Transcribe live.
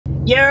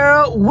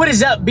Yo, what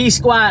is up, B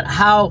Squad?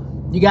 How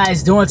you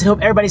guys doing? I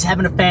hope everybody's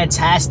having a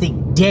fantastic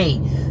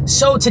day.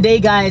 So today,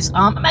 guys,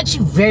 I'm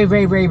actually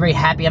very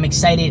happy. I'm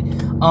excited.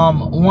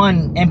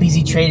 One,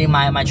 MPZ trading,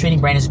 my trading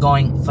brand is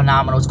going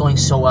phenomenal. It's going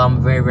so well.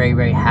 I'm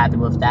very happy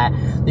with that.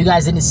 You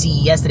guys didn't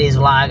see yesterday's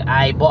vlog.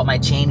 I bought my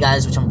chain,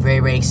 guys, which I'm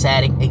very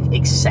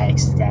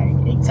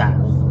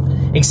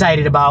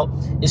excited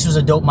about. This was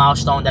a dope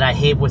milestone that I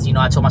hit with. You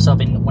know, I told myself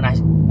when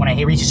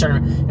I reach a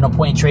certain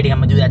point in trading, I'm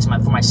gonna do that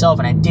for myself,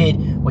 and I did,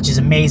 which is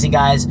amazing,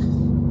 guys.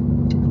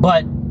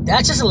 But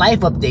that's just a life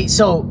update.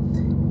 So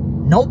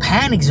no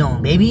panic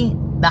zone, baby.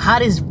 The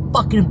hottest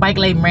fucking bike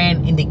life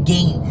brand in the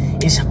game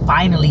is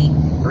finally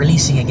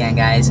releasing again,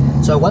 guys.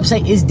 So our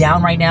website is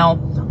down right now,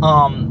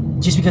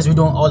 just because we're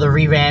doing all the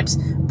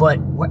revamps. But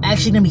we're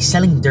actually gonna be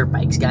selling dirt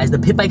bikes, guys. The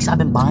pit bikes I've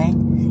been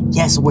buying,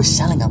 yes, we're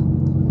selling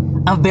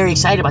them. I'm very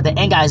excited about that.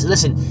 And guys,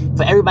 listen,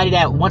 for everybody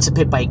that wants a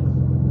pit bike,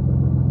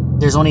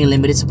 there's only a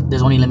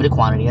limited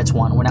quantity. That's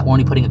one. We're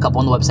only putting a couple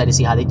on the website to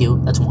see how they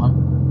do. That's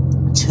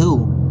one.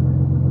 Two,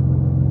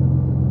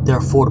 they're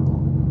affordable.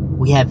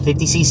 We have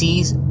 50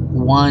 cc's,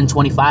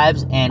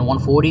 125s, and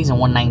 140s, and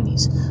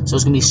 190s. So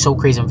it's gonna be so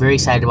crazy. I'm very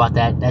excited about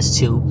that. That's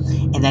two.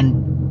 And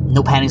then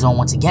no panic zone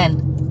once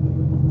again.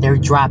 They're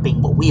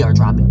dropping what we are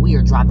dropping. We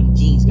are dropping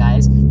jeans,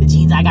 guys. The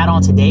jeans I got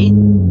on today,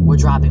 we're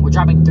dropping. We're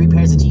dropping 3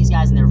 pairs of jeans,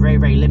 guys, and they're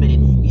very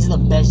limited. These are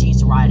the best jeans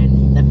to ride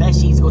in. The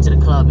best jeans to go to the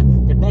club.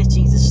 The best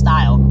jeans to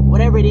style.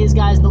 Whatever it is,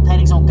 guys, No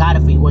Panic Zone got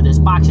it for you. Whether it's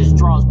boxers,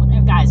 drawers,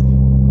 whatever, guys.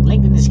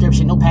 Link in the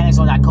description,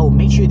 nopaniczone.co.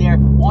 Make sure you're there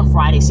on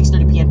Friday,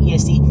 6:30 p.m.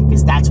 EST,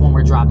 because that's when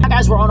we're dropping. Now,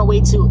 guys, we're on our way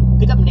to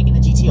pick up Nick in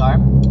the GTR.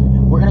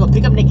 We're gonna go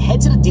pick up Nick,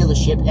 head to the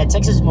dealership at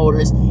Texas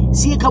Motors,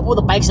 see a couple of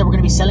the bikes that we're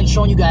gonna be selling,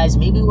 showing you guys.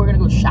 Maybe we're gonna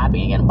go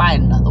shopping again, buy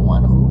another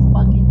one. Who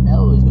fucking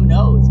knows? Who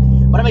knows?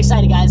 But I'm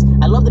excited, guys.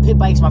 I love the pit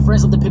bikes. My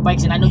friends love the pit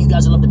bikes, and I know you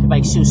guys will love the pit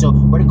bikes too. So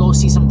we're gonna go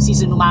see some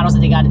new models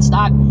that they got in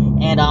stock,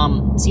 and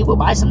see if we'll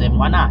buy some of them.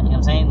 Why not? You know what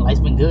I'm saying? Life's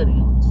been good. You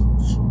know?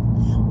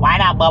 Why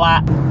not,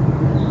 Bubba?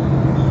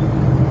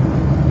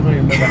 I don't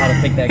even remember how to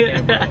pick that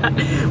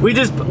camera. We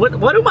just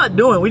what am I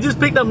doing? We just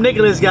picked up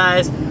Nicholas,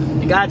 guys.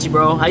 I got you,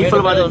 bro. How you feel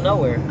about it?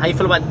 Nowhere. How you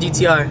feel about the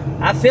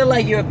GTR? I feel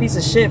like you're a piece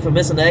of shit for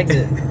missing the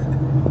exit.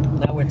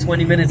 Now we're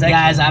 20 minutes exit.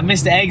 Guys, I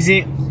missed the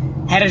exit.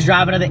 Had us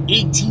drive another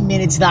 18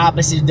 minutes the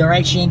opposite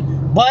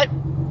direction, but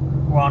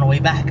we're on the way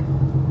back.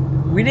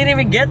 We didn't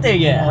even get there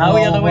yet. How are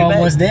we on the way back? We're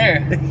almost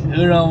there.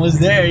 We're almost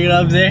there. You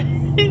know what I'm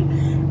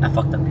saying? I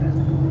fucked up, guys.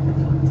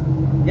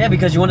 Yeah,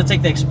 because you want to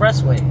take the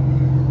expressway.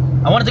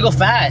 I wanted to go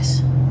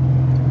fast.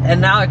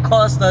 And now it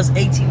cost us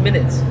 18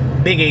 minutes.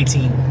 Big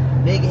 18.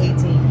 Big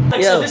 18.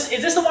 Like, so is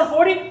this the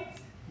 140?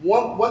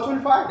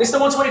 125. This the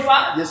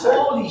 125? Yes, sir.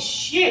 Holy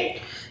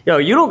shit. Yo,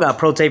 you don't got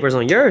pro tapers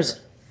on yours.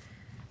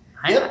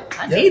 I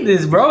need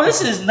this, bro.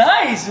 This is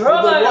nice,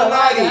 bro. For the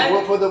 190.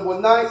 Well, for the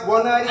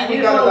 190,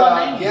 we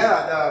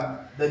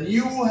got the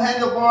new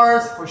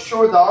handlebars for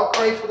sure. The all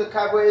crate for the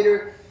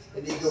carburetor,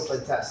 and they go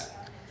fantastic.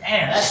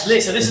 Damn, that's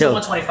lit. So this is the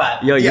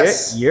 125. Yo,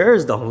 yes.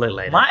 yours don't look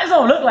like that. Mine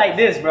don't look like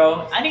this,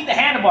 bro. I need the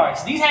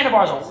handlebars. These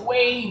handlebars are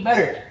way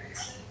better.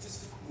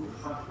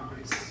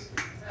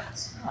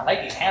 I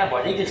like these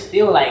handlebars. They just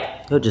feel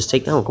like... Yo, just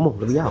take that one. Come on,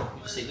 let me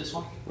out. Just take this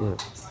one?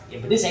 Yeah,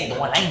 but this ain't the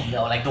 190,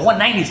 though. Like, the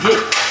 190's hit.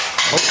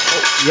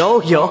 Yo.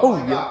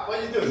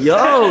 What you doing? Yo.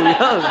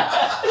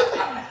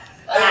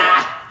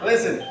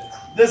 Listen,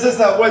 this is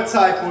a wet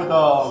type for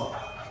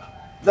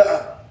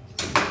the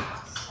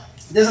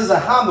this is a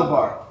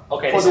handlebar.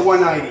 Okay, for the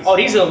 190. Oh,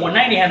 these are the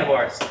 190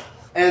 handlebars.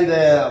 And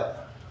the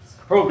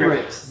Pro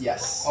grips.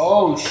 Yes.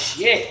 Oh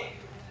shit.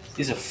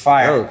 These are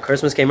fire. Oh,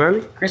 Christmas came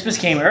early? Christmas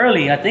came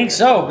early. I think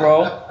so,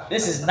 bro.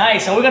 This is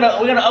nice. So we're gonna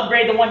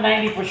upgrade the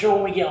 190 for sure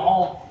when we get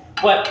home.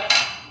 But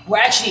we're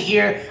actually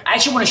here. I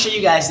actually want to show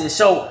you guys this.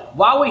 So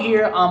while we're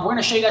here, we're going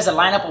to show you guys the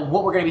lineup of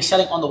what we're going to be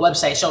selling on the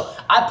website. So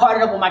I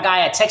partnered up with my guy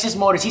at Texas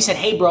Motors. He said,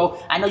 hey, bro,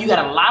 I know you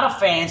got a lot of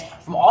fans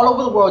from all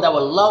over the world that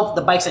would love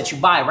the bikes that you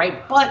buy,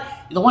 right? But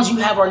the ones you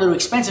have are a little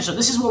expensive. So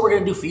this is what we're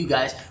going to do for you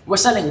guys. We're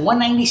selling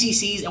 190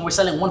 cc's and we're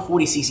selling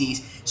 140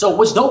 cc's. So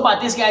what's dope about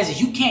this, guys, is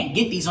you can't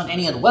get these on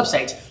any other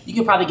websites. You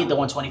can probably get the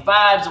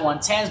 125s, the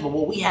 110s, but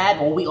what we have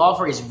and what we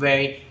offer is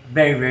very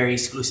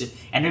exclusive,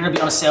 and they're gonna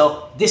be on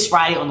sale this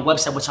Friday on the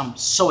website, which I'm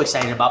so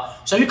excited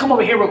about. So if you come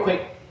over here real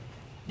quick,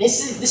 this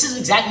is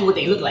exactly what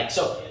they look like.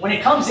 So when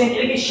it comes in,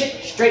 it'll get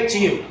shipped straight to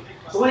you.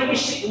 So when it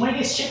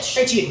gets shipped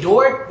straight to your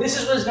door, this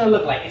is what it's gonna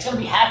look like. It's gonna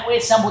be halfway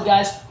assembled,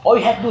 guys. All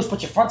you have to do is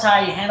put your front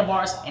tire, your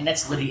handlebars, and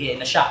that's literally it in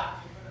the shop.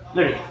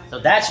 Literally. So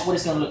that's what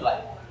it's gonna look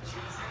like.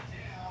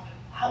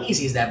 How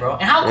easy is that, bro?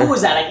 And how cool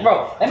is that? Like,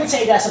 bro, let me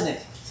tell you guys something.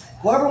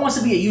 Whoever wants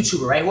to be a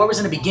YouTuber, right? Whoever's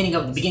in the beginning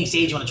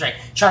stage, you want to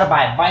try to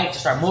buy a bike, to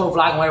start moto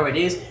vlogging, whatever it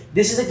is.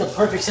 This is like the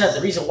perfect setup. The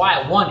reason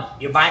why, one,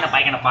 you're buying a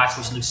bike in a box,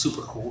 which looks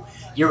super cool.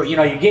 You're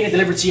getting it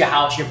delivered to your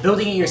house. You're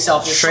building it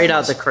yourself. Straight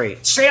out the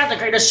crate. Straight out the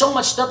crate. There's so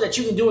much stuff that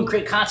you can do and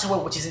create content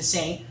with, which is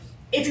insane.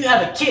 If you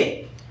have a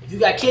kid, if you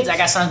got kids, I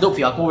got something dope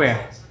for y'all. Come over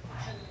here.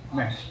 Come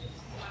here.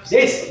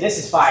 This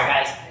is fire,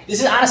 guys.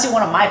 This is honestly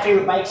one of my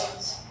favorite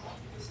bikes.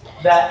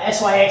 The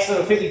SYX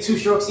little 52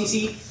 stroke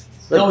CC.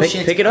 Those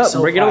Pick shits it are up so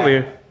and bring it over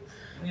fire. here.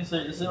 This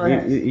is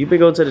right here. You've been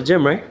going to the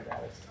gym, right?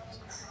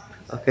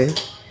 Okay.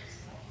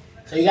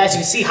 So you guys, you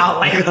can see how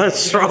light it How is.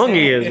 strong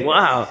he is.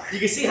 Wow. You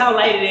can see how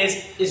light it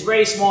is. It's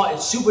very small.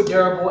 It's super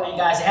durable. And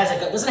guys, it has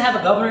doesn't it have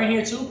a governor in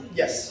here too?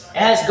 Yes. It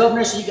has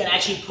governor so you can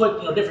actually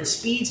put different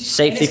speeds.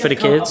 Safety for the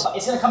kids.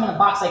 It's gonna come in a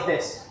box like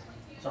this.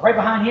 So right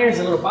behind here is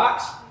a little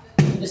box.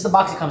 This is the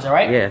box it comes in,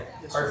 right? Yeah.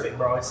 Perfect,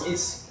 bro.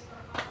 It's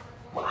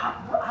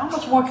how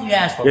much more can you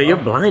ask for? Yo, bro? you're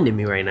blinding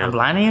me right now. I'm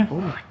blinding you?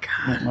 Oh my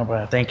god. No,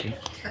 bro. Thank you.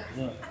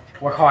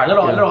 Work hard.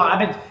 Little.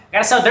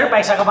 Gotta sell dirt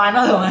bikes so I can buy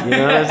another one. You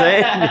know what I'm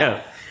saying?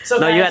 Yeah. So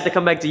no, guys, you have to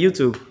come back to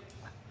YouTube.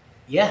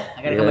 Yeah,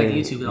 I gotta come back to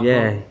YouTube.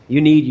 Yeah, you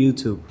need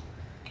YouTube.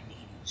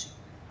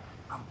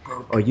 I'm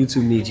broke. Or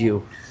YouTube needs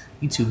you.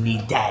 YouTube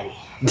need daddy.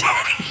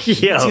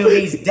 Yo. YouTube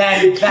needs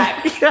daddy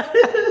back.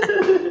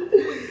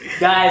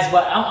 Guys,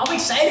 but I'm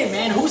excited,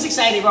 man. Who's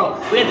excited, bro?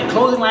 We got the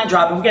clothing line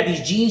dropping. We got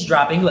these jeans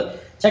dropping. Look,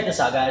 check this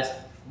out, guys.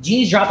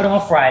 Jeans dropping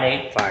on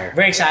Friday. Fire.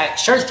 Very excited.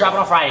 Shirts dropping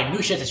on Friday.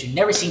 New shirts that you've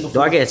never seen before.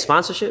 Do I get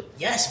sponsorship?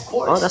 Yes, of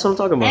course. Oh, that's what I'm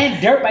talking about.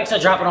 And dirt bikes are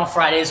dropping on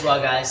Friday as well,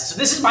 guys. So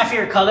this is my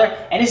favorite color,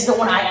 and this is the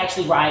one I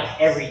actually ride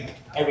every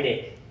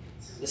day.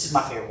 This is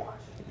my favorite one.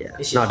 Yeah.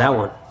 This No, shit's that hard.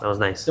 one. That was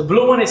nice. The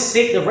blue one is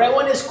sick. The red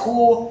one is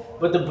cool,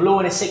 but the blue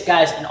one is sick,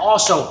 guys. And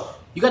also,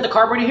 you got the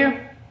carburetor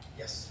here?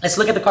 Yes. Let's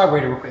look at the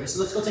carburetor real quick.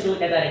 So let's go take a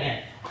look at that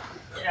again.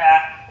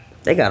 Yeah.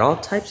 They got all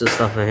types of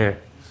stuff in here.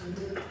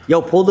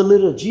 Yo, pull the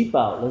little Jeep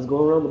out. Let's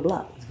go around the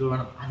block. Let's go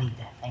around. I need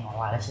that. I ain't gonna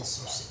lie. That's just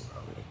so sick,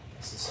 bro.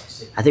 This is so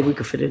sick. I think we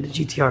could fit it in the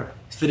GTR.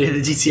 Let's fit it in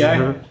the GTR.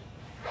 Mhm.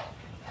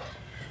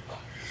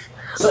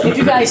 So if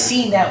you guys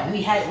seen that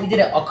we did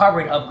a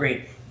carburetor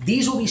upgrade,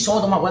 these will be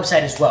sold on my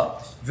website as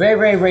well. Very,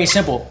 very, very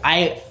simple.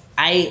 I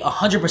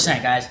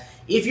 100%, guys.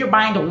 If you're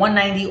buying the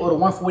 190 or the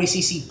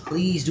 140cc,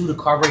 please do the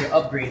carburetor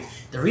upgrade.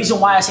 The reason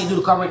why I say do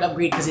the carburetor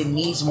upgrade because it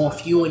needs more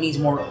fuel, it needs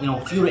more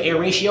fuel to air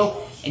ratio,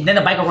 and then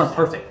the bike will run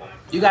perfect.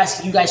 You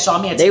guys saw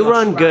me at They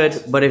run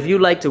good, but if you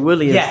like to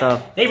wheelie and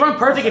stuff, they run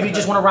perfect if you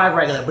just want to ride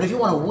regular. But if you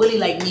want to wheelie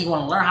like me, you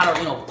want to learn how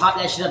to pop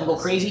that shit up and go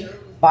crazy,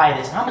 buy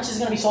this. How much is it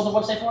gonna be sold on the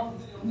website for?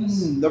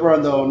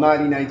 Around the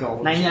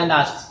 $99.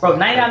 $99, bro.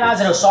 $99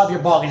 and it'll solve your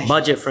bargaining.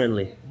 budget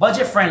friendly.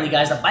 Budget friendly,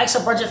 guys. The bikes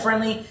are budget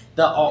friendly.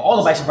 All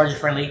the bikes are budget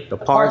friendly. The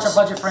parts are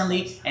budget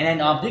friendly. And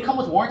then they come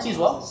with warranty as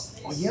well.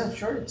 Oh yeah,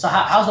 sure. So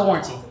how's the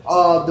warranty?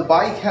 The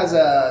bike has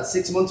a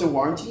 6 months of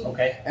warranty.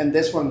 Okay. And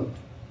this one,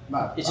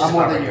 It's just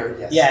more a than a carburetor.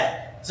 year. Yes.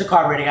 Yeah, it's a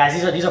carburetor, guys.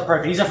 These are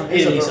perfect. These are from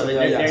Italy, so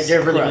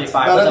they're really, really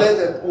fire.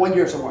 But 1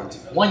 year's of warranty.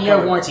 1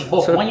 year warranty,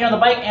 both 1 year on the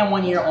bike and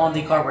 1 year on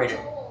the carburetor.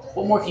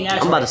 What more can you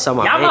ask I'm about to sell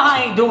my Yamaha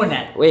Banshee. ain't doing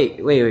that. Wait.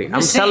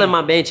 I'm saying. selling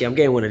my Banshee. I'm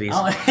getting one of these.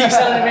 Oh, you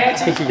selling the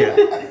Banshee?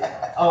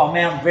 Yeah. Oh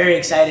man, I'm very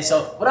excited.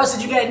 So what else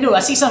did you get new?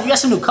 I see you got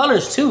some new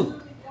colors too.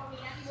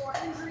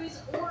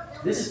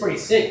 This is pretty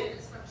sick.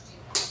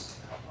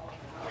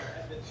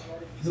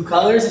 New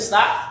colors and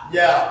stock?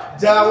 Yeah,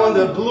 that one,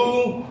 the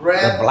blue,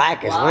 red, The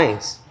black is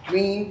nice.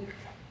 green.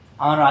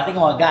 I don't know. I think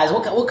I'm guys.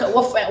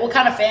 What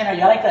kind of fan are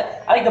you?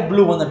 I like the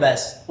blue one the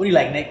best. What do you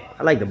like, Nick?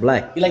 I like the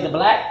black. You like the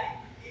black?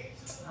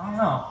 I don't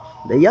know.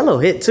 The yellow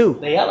hit too.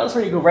 The yellow's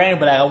pretty good brand,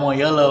 but I want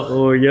yellow.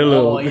 Oh,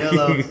 yellow. I want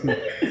yellow.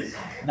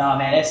 Nah,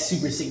 man, that's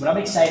super sick. But I'm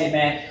excited,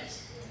 man.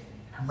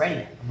 I'm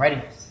ready.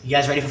 You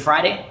guys ready for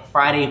Friday?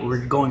 Friday,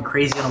 we're going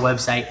crazy on the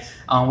website.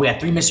 We got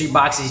 3 mystery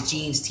boxes,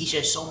 jeans,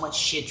 t-shirts, so much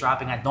shit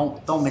dropping.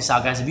 Don't miss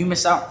out, guys. If you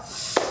miss out,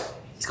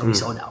 it's gonna be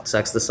sold out.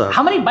 Sucks this up.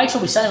 How many bikes are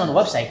we selling on the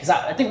website? Because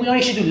I think we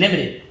only should do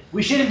limited.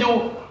 We shouldn't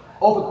do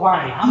open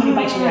quantity. How many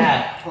bikes do we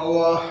have?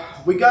 Oh,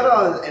 we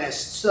got in a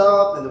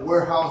sub in the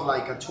warehouse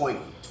like a 20.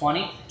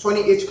 20?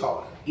 20 each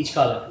color. Each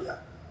color. Yeah.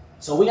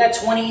 So we got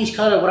 20 each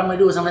color. What I'm gonna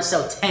do is I'm gonna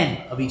sell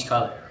 10 of each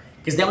color.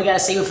 Because then we gotta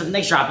save it for the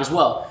next drop as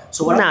well.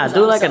 So what Nah,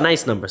 do like a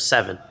nice number,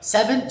 7.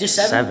 7? Just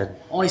 7? 7.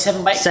 Only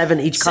 7 bikes? 7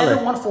 each color.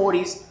 7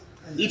 140s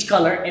each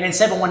color, and then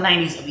 7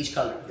 190s of each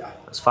color. Yeah.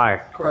 That's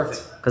fire.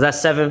 Perfect. Because that's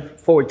 7,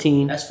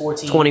 14, That's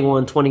 14.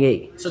 21,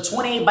 28. So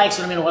 28 bikes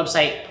are gonna be on the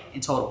website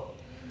in total.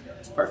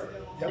 It's perfect.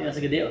 I think that's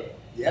a good deal.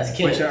 Yeah, That's a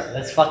killer. for sure.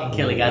 Let's fucking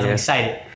kill it, guys. I'm Yeah. excited.